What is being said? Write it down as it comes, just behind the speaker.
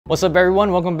What's up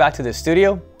everyone, welcome back to the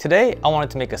studio. Today I wanted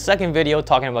to make a second video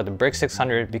talking about the Brick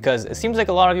 600 because it seems like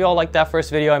a lot of you all liked that first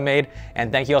video I made,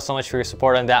 and thank you all so much for your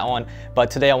support on that one.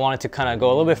 But today I wanted to kind of go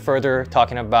a little bit further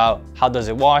talking about how does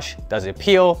it wash, does it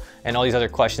peel, and all these other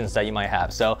questions that you might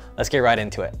have. So let's get right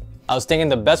into it. I was thinking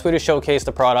the best way to showcase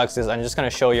the products is I'm just gonna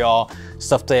show y'all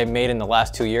stuff that I've made in the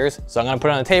last 2 years. So I'm gonna put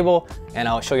it on the table and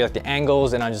I'll show you like the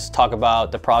angles, and I'll just talk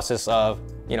about the process of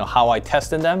how I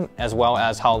tested them, as well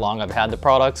as how long I've had the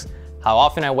products, how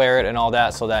often I wear it and all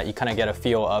that, so that you kind of get a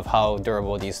feel of how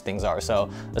durable these things are. So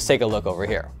let's take a look over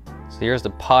here. So here's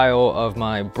the pile of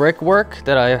my brick work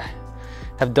that I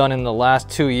have done in the last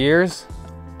 2 years.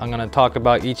 I'm gonna talk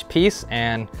about each piece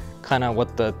and kind of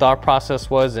what the thought process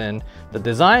was in the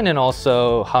design, and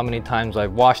also how many times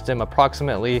I've washed them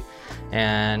approximately,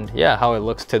 and yeah, how it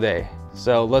looks today.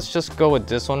 So let's just go with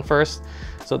this one first.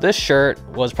 So this shirt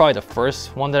was probably the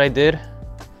first one that I did.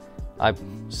 I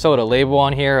sewed a label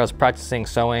on here. I was practicing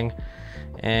sewing,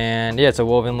 and yeah, it's a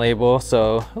woven label,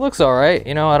 so it looks all right.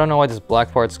 I don't know why this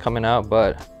black part's coming out,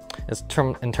 but it's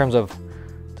in terms of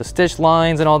the stitch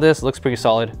lines and all this, it looks pretty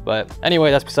solid. But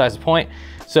anyway, that's besides the point.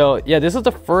 So yeah, this is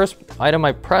the first item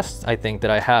I pressed, I think,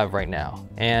 that I have right now.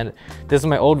 And this is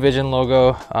my old Vision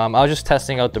logo. I was just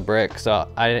testing out the brick, so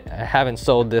I haven't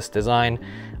sold this design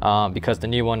because the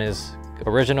new one is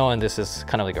original and this is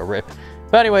kind of like a rip.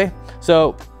 But anyway,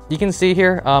 so you can see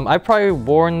here, I've probably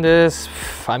worn this,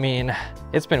 I mean,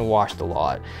 it's been washed a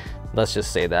lot, let's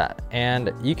just say that.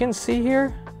 And you can see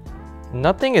here,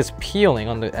 nothing is peeling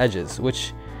on the edges,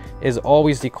 which is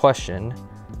always the question.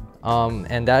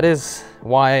 And that is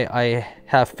why I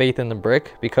have faith in the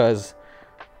brick, because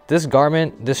this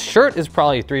shirt is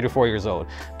probably 3 to 4 years old,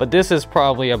 but this is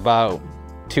probably about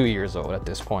 2 years old at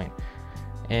this point.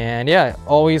 And yeah,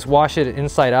 always wash it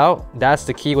inside out. That's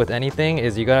the key with anything,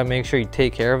 is you gotta make sure you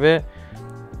take care of it.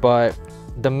 But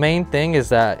the main thing is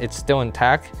that it's still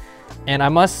intact. And I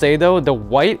must say though, the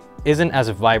white isn't as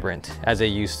vibrant as it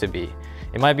used to be.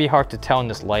 It might be hard to tell in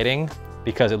this lighting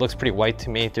because it looks pretty white to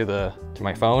me through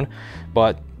my phone,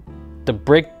 but the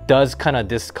brick does kind of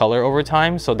discolor over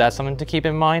time, so that's something to keep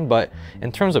in mind. But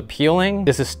in terms of peeling,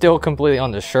 this is still completely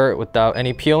on the shirt without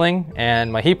any peeling,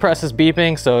 and my heat press is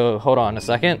beeping, so hold on a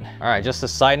second. All right, just a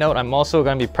side note, I'm also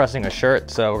gonna be pressing a shirt,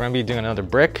 so we're gonna be doing another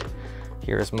brick.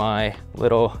 Here's my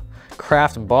little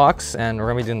craft box, and we're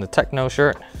gonna be doing the Techno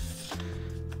shirt,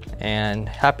 and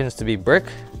happens to be brick.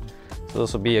 So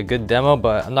this will be a good demo,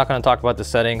 but I'm not gonna talk about the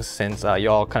settings since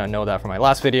y'all kind of know that from my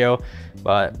last video.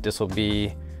 But this will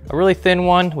be a really thin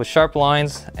one with sharp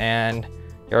lines, and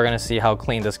you're gonna see how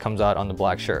clean this comes out on the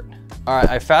black shirt. All right,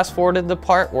 I fast forwarded the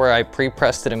part where I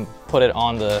pre-pressed it and put it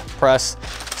on the press.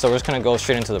 So we're just gonna go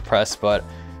straight into the press, but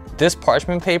this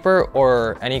parchment paper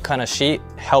or any kind of sheet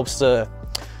helps the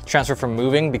transfer from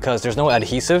moving because there's no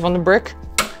adhesive on the brick.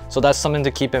 So that's something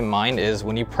to keep in mind, is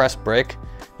when you press brick,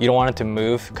 you don't want it to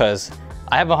move, because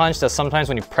I have a hunch that sometimes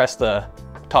when you press the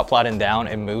top platen down,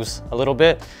 it moves a little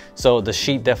bit. So the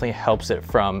sheet definitely helps it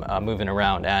from moving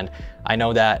around. And I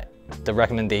know that the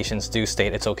recommendations do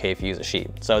state it's okay if you use a sheet.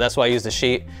 So that's why I use the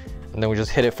sheet. And then we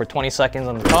just hit it for 20 seconds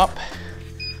on the top.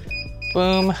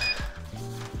 Boom,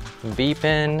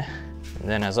 beeping. And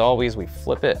then as always, we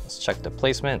flip it. Let's check the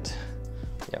placement.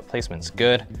 Yeah, placement's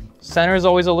good. Center is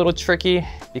always a little tricky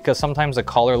because sometimes the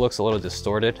collar looks a little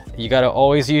distorted. You gotta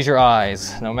always use your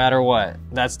eyes, no matter what.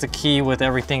 That's the key with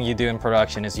everything you do in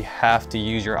production, is you have to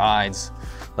use your eyes.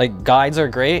 Like, guides are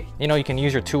great, you can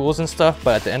use your tools and stuff,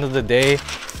 but at the end of the day,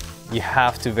 you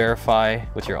have to verify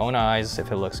with your own eyes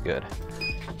if it looks good.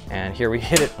 And here we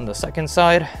hit it on the second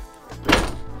side.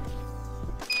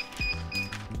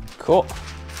 Cool.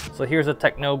 So here's a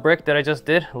Techno brick that I just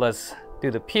did. Let's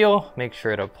do the peel, make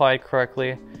sure it applied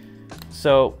correctly.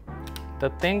 So the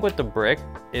thing with the brick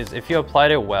is, if you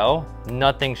applied it well,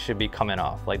 nothing should be coming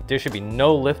off. Like, there should be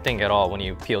no lifting at all when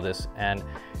you peel this, and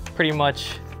pretty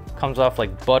much comes off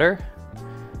like butter,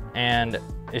 and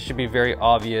it should be very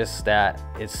obvious that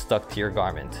it's stuck to your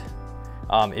garment.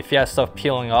 If you have stuff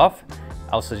peeling off,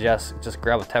 I'll suggest just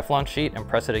grab a Teflon sheet and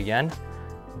press it again,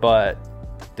 but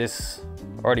this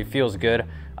already feels good.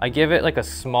 I give it like a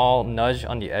small nudge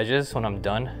on the edges when I'm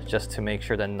done, just to make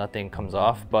sure that nothing comes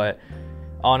off. But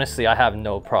honestly, I have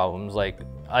no problems. Like,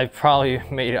 I've probably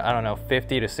made, I don't know,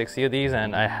 50 to 60 of these,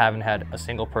 and I haven't had a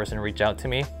single person reach out to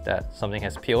me that something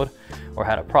has peeled or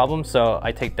had a problem. So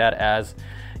I take that as,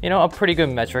 a pretty good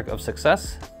metric of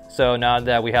success. So now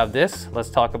that we have this,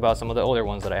 let's talk about some of the older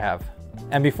ones that I have.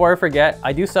 And before I forget,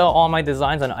 I do sell all my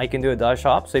designs on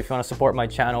iCanDoIt.shop. So if you want to support my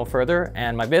channel further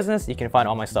and my business, you can find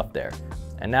all my stuff there.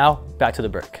 And now back to the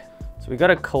brick. So we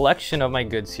got a collection of my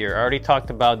goods here. I already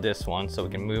talked about this one, so we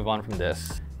can move on from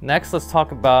this. Next, let's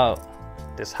talk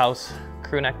about this house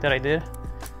crew neck that I did.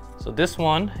 So this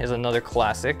one is another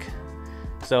classic.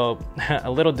 So a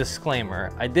little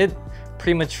disclaimer, I did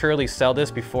prematurely sell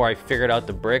this before I figured out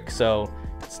the brick, so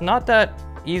it's not that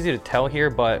easy to tell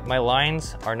here, but my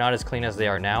lines are not as clean as they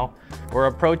are now. We're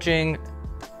approaching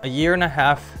a year and a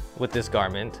half with this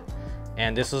garment,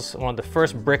 and this was one of the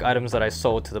first brick items that I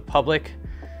sold to the public,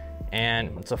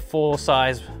 and it's a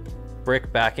full-size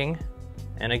brick backing.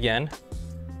 And again,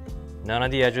 none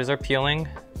of the edges are peeling.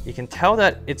 You can tell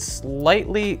that it's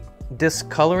slightly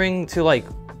discoloring to like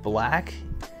black.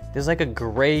 There's like a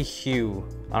gray hue.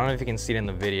 I don't know if you can see it in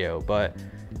the video, but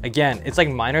again, it's like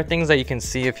minor things that you can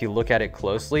see if you look at it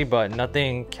closely, but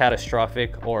nothing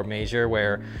catastrophic or major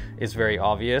where it's very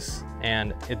obvious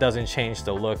and it doesn't change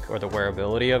the look or the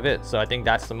wearability of it. So I think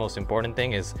that's the most important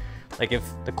thing, is like if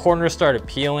the corners started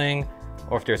peeling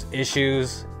or if there's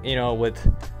issues, you know, with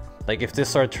like if this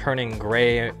started turning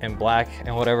gray and black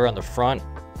and whatever on the front,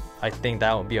 I think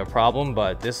that would be a problem,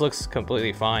 but this looks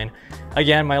completely fine.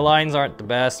 Again, my lines aren't the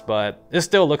best, but this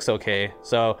still looks okay.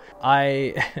 So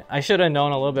I should have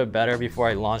known a little bit better before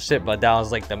I launched it, but that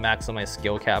was like the max of my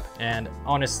skill cap. And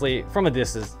honestly, from a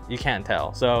distance, you can't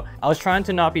tell. So I was trying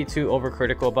to not be too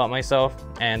overcritical about myself,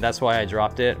 and that's why I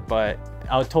dropped it. But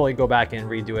I'll totally go back and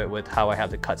redo it with how I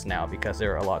have the cuts now because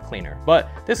they're a lot cleaner.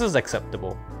 But this is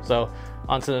acceptable. So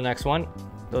on to the next one.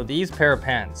 So these pair of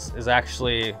pants is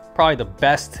actually probably the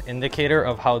best indicator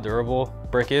of how durable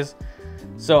brick is.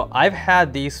 So I've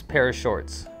had these pair of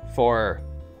shorts for,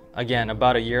 again,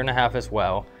 about a year and a half as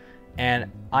well. And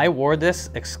I wore this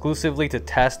exclusively to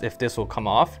test if this will come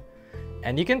off.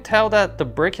 And you can tell that the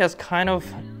brick has kind of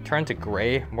turned to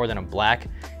gray more than a black.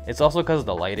 It's also because of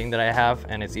the lighting that I have,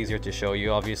 and it's easier to show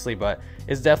you obviously, but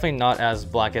it's definitely not as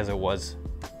black as it was,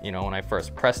 you know, when I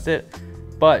first pressed it.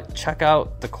 But check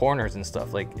out the corners and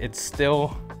stuff, like it's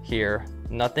still here,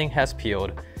 nothing has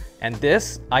peeled. And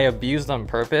this I abused on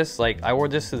purpose. Like I wore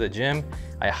this to the gym,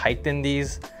 I hiked in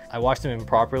these, I washed them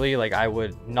improperly. Like I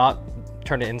would not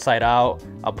turn it inside out,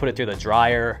 I'll put it through the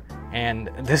dryer,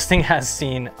 and this thing has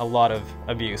seen a lot of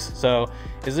abuse. So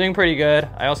it's doing pretty good.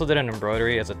 I also did an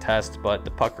embroidery as a test, but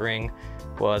the puckering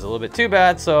was a little bit too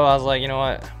bad. So I was like, you know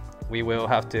what, we will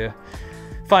have to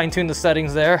fine tune the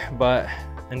settings there. But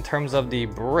in terms of the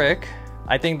brick,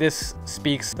 I think this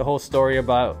speaks the whole story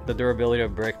about the durability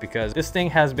of brick, because this thing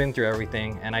has been through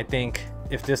everything. And I think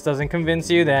if this doesn't convince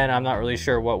you, then I'm not really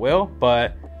sure what will.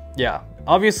 But yeah,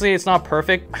 obviously it's not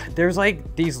perfect. There's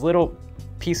like these little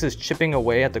pieces chipping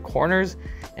away at the corners,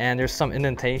 and there's some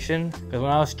indentation. Because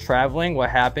when I was traveling, what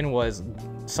happened was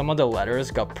some of the letters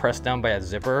got pressed down by a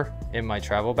zipper in my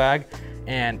travel bag,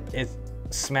 and it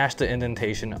smashed the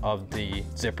indentation of the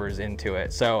zippers into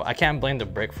it. So I can't blame the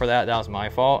brick for that. That was my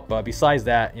fault. But besides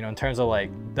that, you know, in terms of like,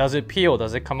 does it peel?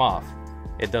 Does it come off?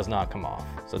 It does not come off.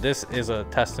 So this is a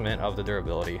testament of the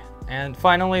durability. And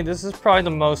finally, this is probably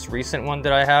the most recent one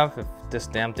that I have, if this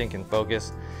damn thing can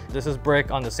focus. This is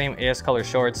brick on the same AS Color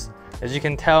shorts. As you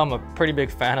can tell, I'm a pretty big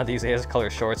fan of these AS Color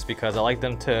shorts because I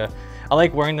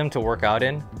like wearing them to work out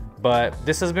in. But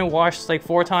this has been washed like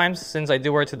 4 times since I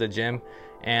do wear it to the gym.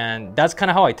 And that's kind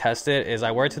of how I test it, is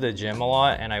I wear it to the gym a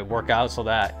lot and I work out so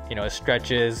that, you know, it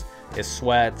stretches, it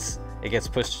sweats, it gets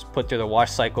put through the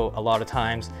wash cycle a lot of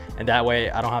times. And that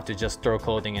way I don't have to just throw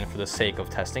clothing in for the sake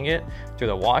of testing it through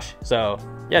the wash. So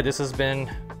yeah, this has been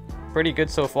pretty good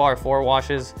so far. 4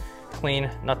 washes, clean,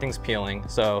 nothing's peeling.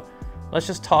 So let's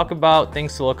just talk about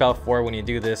things to look out for when you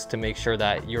do this to make sure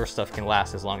that your stuff can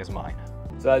last as long as mine.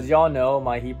 So as y'all know,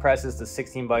 my heat press is the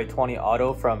 16x20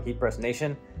 auto from Heat Press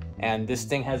Nation. And this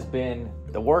thing has been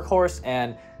the workhorse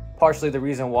and partially the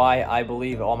reason why I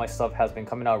believe all my stuff has been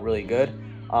coming out really good.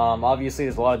 Obviously,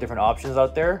 there's a lot of different options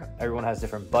out there. Everyone has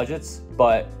different budgets,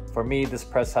 but for me, this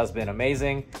press has been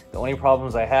amazing. The only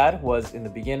problems I had was in the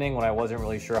beginning when I wasn't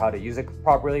really sure how to use it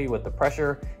properly with the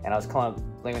pressure, and I was kind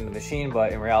of blaming the machine,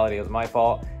 but in reality, it was my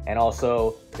fault. And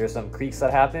also, there's some creaks that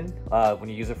happen when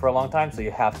you use it for a long time, so you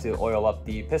have to oil up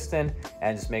the piston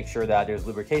and just make sure that there's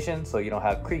lubrication so you don't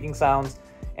have creaking sounds.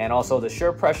 And also the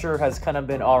shear pressure has kind of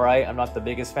been all right. I'm not the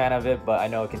biggest fan of it, but I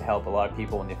know it can help a lot of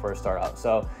people when they first start out.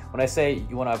 So when I say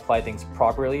you want to apply things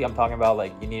properly, I'm talking about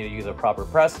like you need to use a proper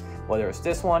press, whether it's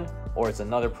this one or it's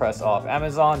another press off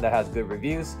Amazon that has good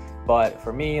reviews. But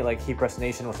for me, like Heat Press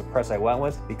Nation was the press I went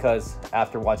with, because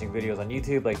after watching videos on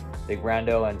YouTube like Big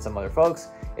Brando and some other folks,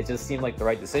 it just seemed like the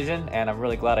right decision, and I'm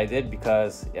really glad I did,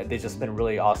 because they've just been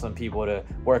really awesome people to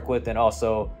work with, and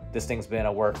also this thing's been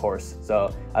a workhorse.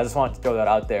 So I just wanted to throw that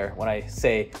out there when I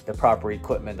say the proper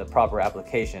equipment, the proper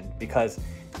application, because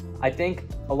I think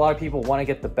a lot of people want to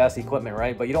get the best equipment,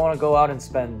 right? But you don't want to go out and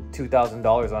spend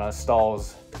 $2,000 on a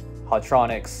Stahl's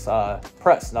Hotronix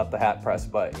press, not the hat press,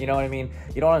 but you know what I mean?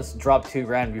 You don't want to drop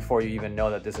 $2,000 before you even know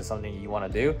that this is something you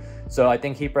want to do. So I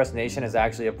think Heat Press Nation is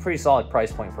actually a pretty solid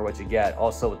price point for what you get,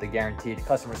 also with the guaranteed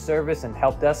customer service and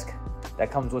help desk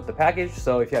that comes with the package.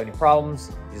 So if you have any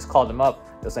problems, you just call them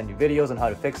up, they'll send you videos on how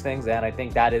to fix things. And I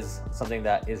think that is something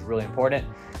that is really important,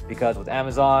 because with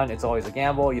Amazon, it's always a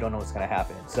gamble. You don't know what's going to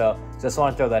happen. So just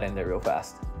want to throw that in there real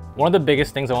fast. One of the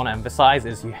biggest things I want to emphasize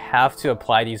is you have to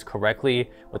apply these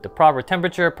correctly with the proper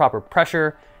temperature, proper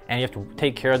pressure, and you have to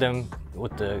take care of them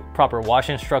with the proper wash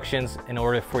instructions in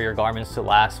order for your garments to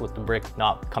last with the brick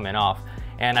not coming off.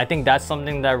 And I think that's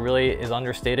something that really is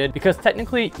understated, because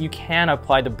technically you can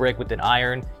apply the brick with an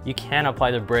iron, you can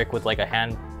apply the brick with like a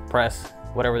hand press,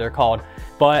 whatever they're called,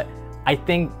 but I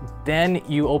think then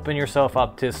you open yourself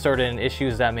up to certain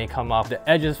issues that may come up, the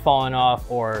edges falling off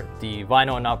or the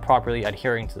vinyl not properly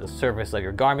adhering to the surface of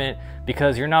your garment,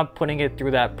 because you're not putting it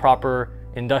through that proper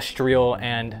industrial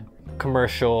and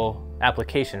commercial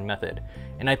application method.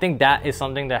 And I think that is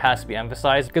something that has to be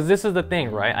emphasized, because this is the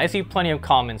thing, right? I see plenty of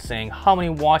comments saying, how many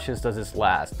washes does this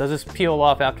last? Does this peel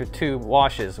off after 2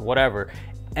 washes, whatever?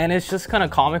 And it's just kind of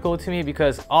comical to me,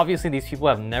 because obviously these people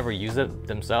have never used it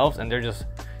themselves and they're just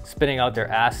spitting out their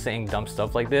ass saying dumb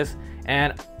stuff like this.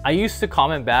 And I used to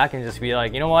comment back and just be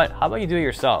like, you know what, how about you do it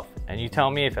yourself and you tell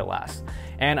me if it lasts.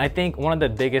 And I think one of the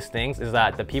biggest things is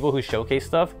that the people who showcase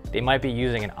stuff, they might be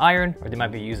using an iron or they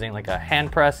might be using like a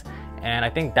hand press. And I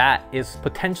think that is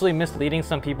potentially misleading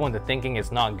some people into thinking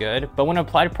it's not good. But when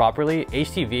applied properly,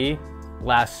 HTV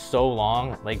lasts so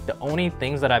long. Like the only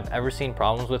things that I've ever seen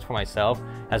problems with for myself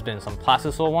has been some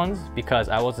plastisol ones, because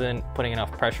I wasn't putting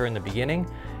enough pressure in the beginning,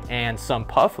 and some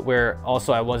puff where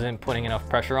also I wasn't putting enough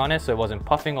pressure on it, so it wasn't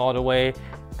puffing all the way,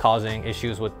 causing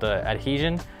issues with the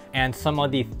adhesion. And some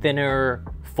of the thinner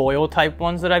foil type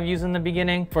ones that I've used in the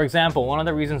beginning. For example, one of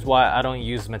the reasons why I don't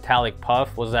use metallic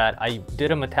puff was that I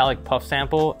did a metallic puff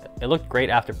sample. It looked great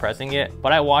after pressing it,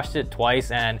 but I washed it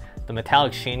twice and the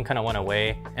metallic sheen kind of went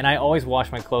away. And I always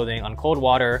wash my clothing on cold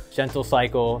water, gentle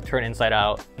cycle, turn inside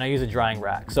out, and I use a drying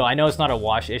rack. So I know it's not a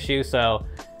wash issue, so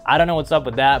I don't know what's up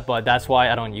with that, but that's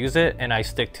why I don't use it, and I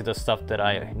stick to the stuff that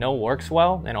I know works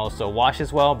well and also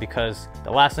washes well, because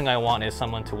the last thing I want is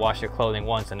someone to wash your clothing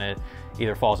once and it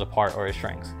either falls apart or it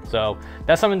shrinks. So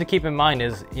that's something to keep in mind,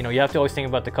 is, you know, you have to always think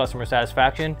about the customer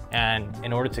satisfaction, and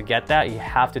in order to get that, you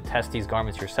have to test these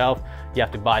garments yourself. You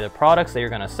have to buy the products that you're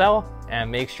going to sell and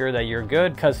make sure that you're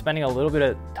good, because spending a little bit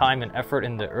of time and effort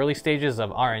in the early stages of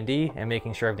R&D and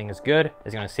making sure everything is good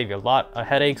is going to save you a lot of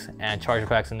headaches and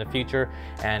chargebacks in the future,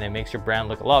 and it makes your brand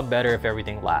look a lot better if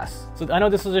everything lasts. So I know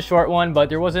this was a short one, but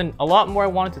there wasn't a lot more I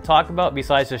wanted to talk about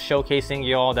besides just showcasing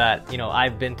you all that, you know,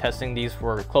 I've been testing these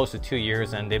for close to 2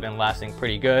 years and they've been lasting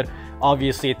pretty good.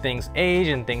 Obviously things age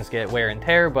and things get wear and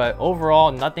tear, but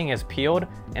overall nothing has peeled.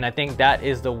 And I think that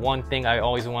is the one thing I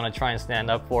always want to try and stand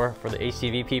up for the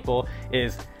HTV people,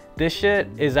 is this shit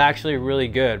is actually really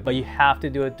good, but you have to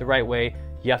do it the right way.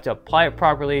 You have to apply it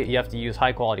properly. You have to use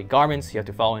high quality garments. You have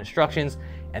to follow instructions,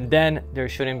 and then there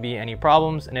shouldn't be any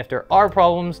problems. And if there are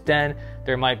problems, then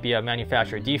there might be a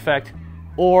manufacturer defect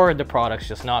or the product's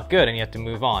just not good and you have to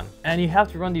move on. And you have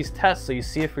to run these tests so you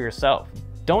see it for yourself.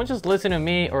 Don't just listen to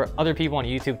me or other people on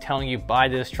YouTube telling you buy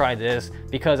this, try this,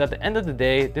 because at the end of the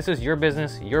day, this is your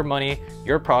business, your money,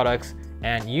 your products,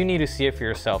 and you need to see it for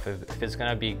yourself if it's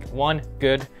gonna be, 1,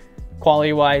 good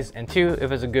quality wise, and 2,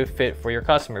 if it's a good fit for your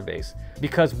customer base.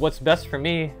 Because what's best for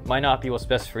me might not be what's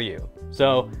best for you.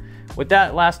 So with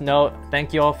that last note,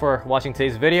 thank you all for watching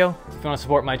today's video. If you want to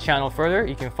support my channel further,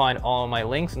 you can find all of my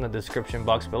links in the description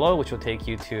box below, which will take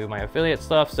you to my affiliate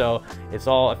stuff. So it's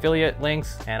all affiliate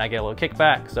links and I get a little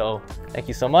kickback. So thank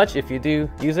you so much if you do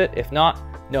use it. If not,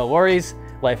 no worries,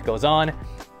 life goes on.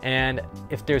 And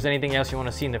if there's anything else you want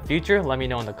to see in the future, let me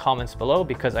know in the comments below,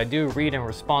 because I do read and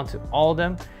respond to all of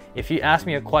them. If you ask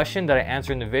me a question that I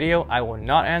answer in the video, I will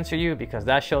not answer you, because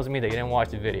that shows me that you didn't watch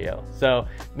the video. So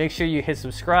make sure you hit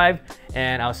subscribe,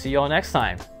 and I'll see you all next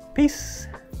time. Peace.